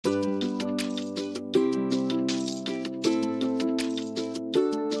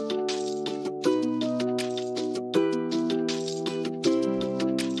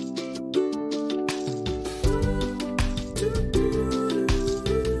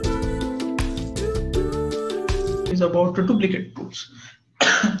is about the duplicate rules.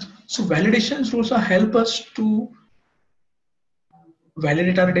 So validation rules help us to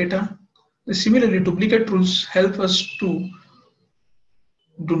validate our data. Similarly, duplicate rules help us to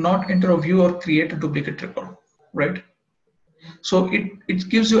do not enter a view or create a duplicate record, right? So it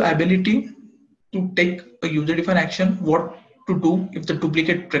gives you ability to take a user-defined action, what to do if the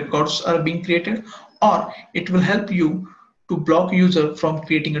duplicate records are being created, or it will help you to block user from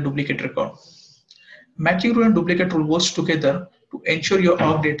creating a duplicate record. Matching rule and duplicate rule works together to ensure your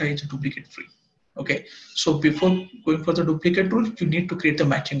org data is duplicate free. Okay, so before going for the duplicate rule, you need to create the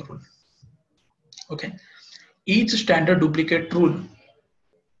matching rule. Okay, each standard duplicate rule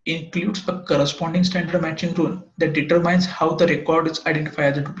includes a corresponding standard matching rule that determines how the record is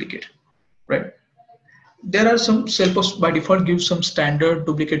identified as a duplicate, right? There are some Salesforce by default gives some standard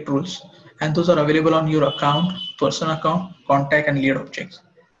duplicate rules, and those are available on your account, person account, contact, and lead objects.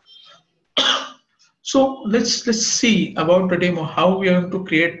 So let's see about the demo how we are going to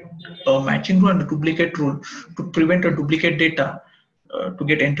create a matching rule and a duplicate rule to prevent a duplicate data to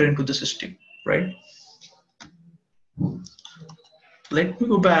get entered into the system, right? Let me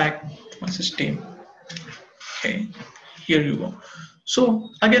go back to my system. Okay, here you go. So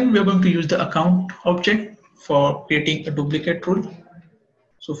again, we are going to use the account object for creating a duplicate rule.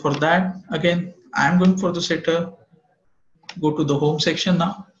 So for that, again, I'm going for the setter. Go to the home section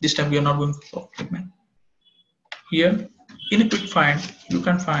now. This time we are not going for document. Here in a quick find, you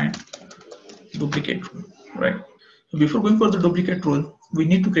can find duplicate rule, right? So before going for the duplicate rule, we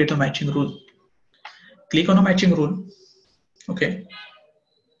need to create a matching rule. Click on a matching rule. Okay,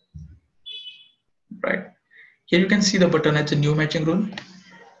 right. Here you can see the button as a new matching rule.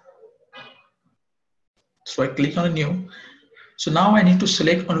 So I click on a new. So now I need to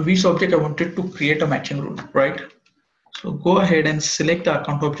select on which object I wanted to create a matching rule, right? So go ahead and select the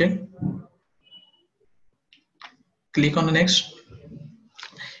account object. Click on the next.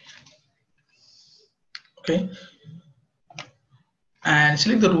 Okay. And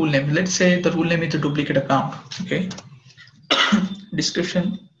select the rule name. Let's say the rule name is a duplicate account. Okay.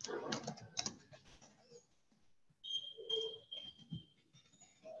 Description.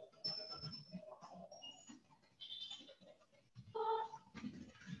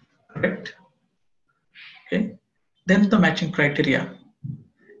 Correct. Okay. Then the matching criteria.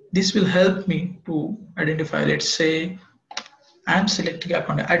 This will help me to identify, let's say I'm selecting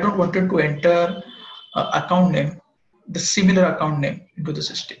account. I don't want to enter account name, the similar account name into the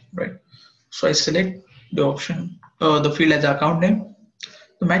system, right? So I select the option, the field as account name.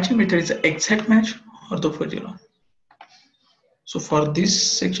 The matching method is the exact match or the formula. So for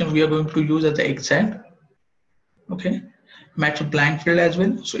this section, we are going to use as the exact. Okay, match a blank field as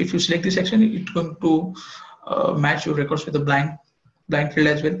well. So if you select this section, it's going to match your records with a blank field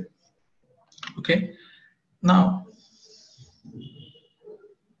as well. Okay, now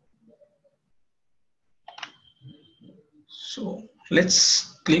so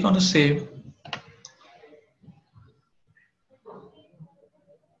let's click on the save.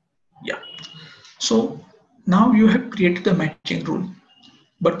 Yeah, so now you have created the matching rule,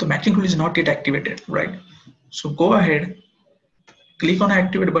 but the matching rule is not yet activated, right? So go ahead, click on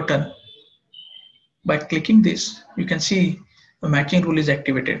activate button. By clicking this, you can see the matching rule is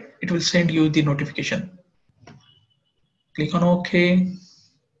activated. It will send you the notification. Click on OK.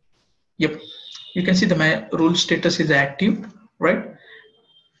 Yep, you can see the rule status is active, right?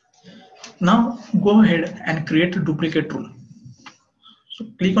 Now go ahead and create a duplicate rule. So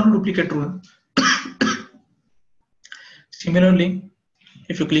click on a duplicate rule. Similarly,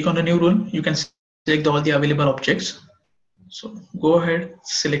 if you click on the new rule, you can select all the available objects. So go ahead,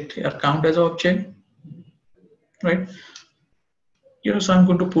 select account as an object, right? Here, so I'm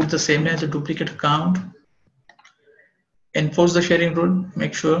going to put the same as a duplicate account. Enforce the sharing rule.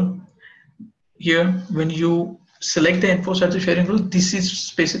 Make sure here when you select the enforce as a sharing rule, this is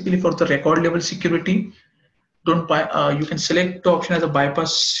specifically for the record level security. Don't buy. You can select the option as a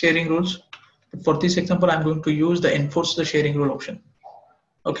bypass sharing rules. But for this example, I'm going to use the enforce the sharing rule option.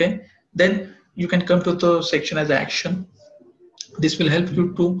 Okay. Then you can come to the section as action. This will help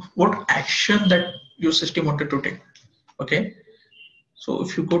you to what action that your system wanted to take. Okay. So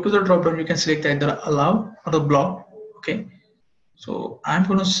if you go to the drop down, you can select either allow or the block. Okay. So I'm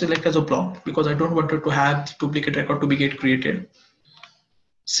going to select as a block because I don't want it to have the duplicate record to be get created.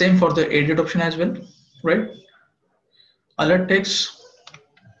 Same for the edit option as well, right? Alert text.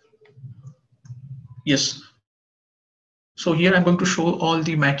 Yes. So here I'm going to show all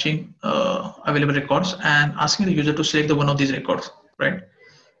the matching available records and asking the user to select the one of these records, right?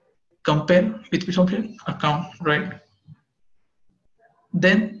 Compare with which object? Account, right?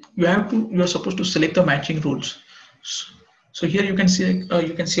 Then you are supposed to select the matching rules. So here you can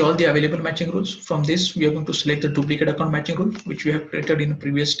see all the available matching rules. From this, we are going to select the duplicate account matching rule, which we have created in the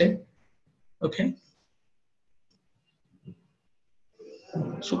previous step. Okay.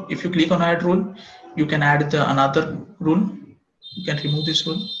 So if you click on add rule, you can add another rule. You can remove this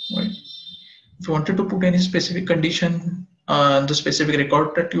rule. Right. If you wanted to put any specific condition, the specific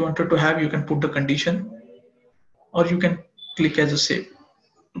record that you wanted to have, you can put the condition, or you can click as a save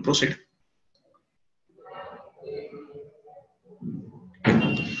to proceed.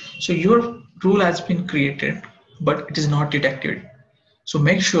 So your rule has been created, but it is not yet activated. So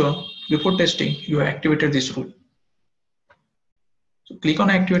make sure before testing you have activated this rule. So click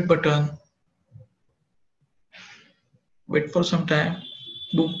on activate button, wait for some time,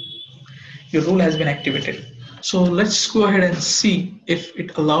 boom, your rule has been activated. So let's go ahead and see if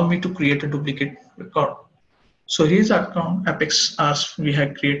it allows me to create a duplicate record. So here's our account Apex as we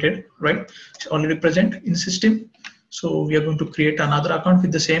have created, right? It's already present in system. So we are going to create another account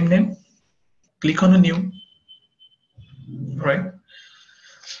with the same name. Click on a new, right?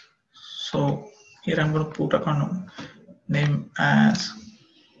 So here I'm going to put account name as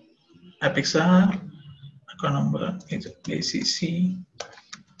Apex account number is ACC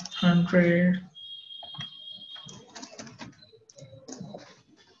 100.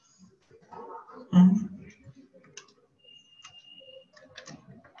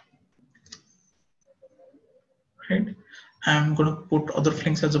 Right. I'm going to put other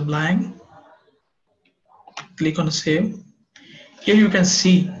flags as a blank. Click on save. Here you can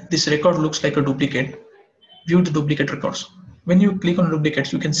see this record looks like a duplicate. View the duplicate records. When you click on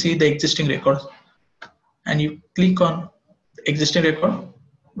duplicates, you can see the existing records, and you click on existing record,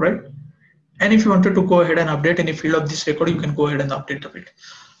 right? And if you wanted to go ahead and update any field of this record, you can go ahead and update the field.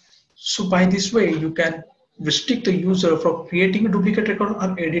 So by this way, you can restrict the user from creating a duplicate record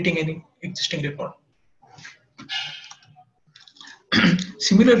or editing any existing record.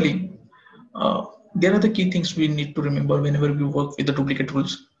 Similarly, there are the key things we need to remember whenever we work with the duplicate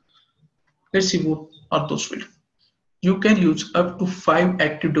rules. Let's see what are those fields. You can use up to 5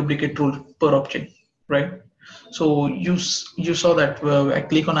 active duplicate rules per object, right? So you saw that I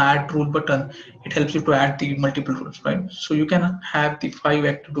click on add rule button, it helps you to add the multiple rules, right? So you can have the 5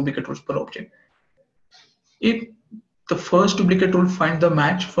 active duplicate rules per object. If the first duplicate rule find the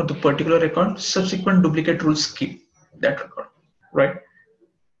match for the particular record, subsequent duplicate rules skip that record, right?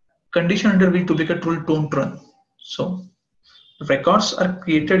 Condition under which duplicate rule don't run. So records are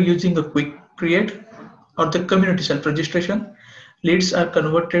created using a quick create or the community self-registration. Leads are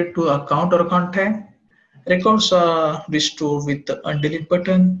converted to account or account tag. Records are restored with the undelete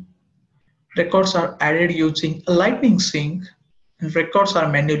button. Records are added using a lightning sync, and records are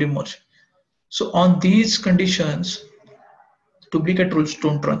manually merged. So on these conditions, duplicate rules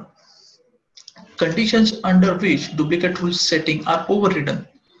don't run. Conditions under which duplicate rules setting are overridden.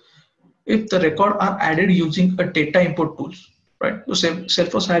 If the record are added using a data import tool, right? So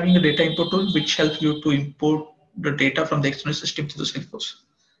Salesforce having a data import tool which helps you to import the data from the external system to the Salesforce.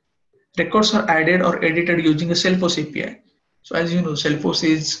 Records are added or edited using a Salesforce API. So as you know, Salesforce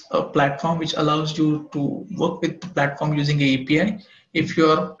is a platform which allows you to work with the platform using a API. If you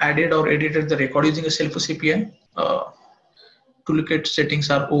are added or edited the record using a Salesforce API, duplicate settings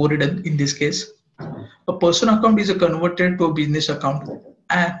are overridden in this case. A personal account is converted to a business account,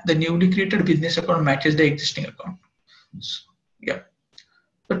 and the newly created business account matches the existing account. So, yeah.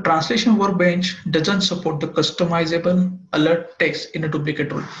 The translation workbench doesn't support the customizable alert text in a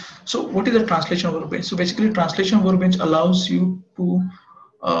duplicate rule. So what is the translation workbench? So basically translation workbench allows you to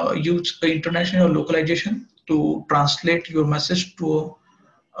use international localization to translate your message to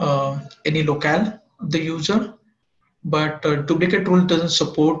any locale of the user, but duplicate rule doesn't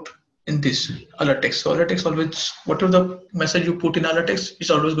support in this alert text. So alert text always, whatever the message you put in alert text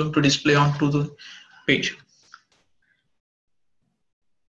is always going to display onto the page.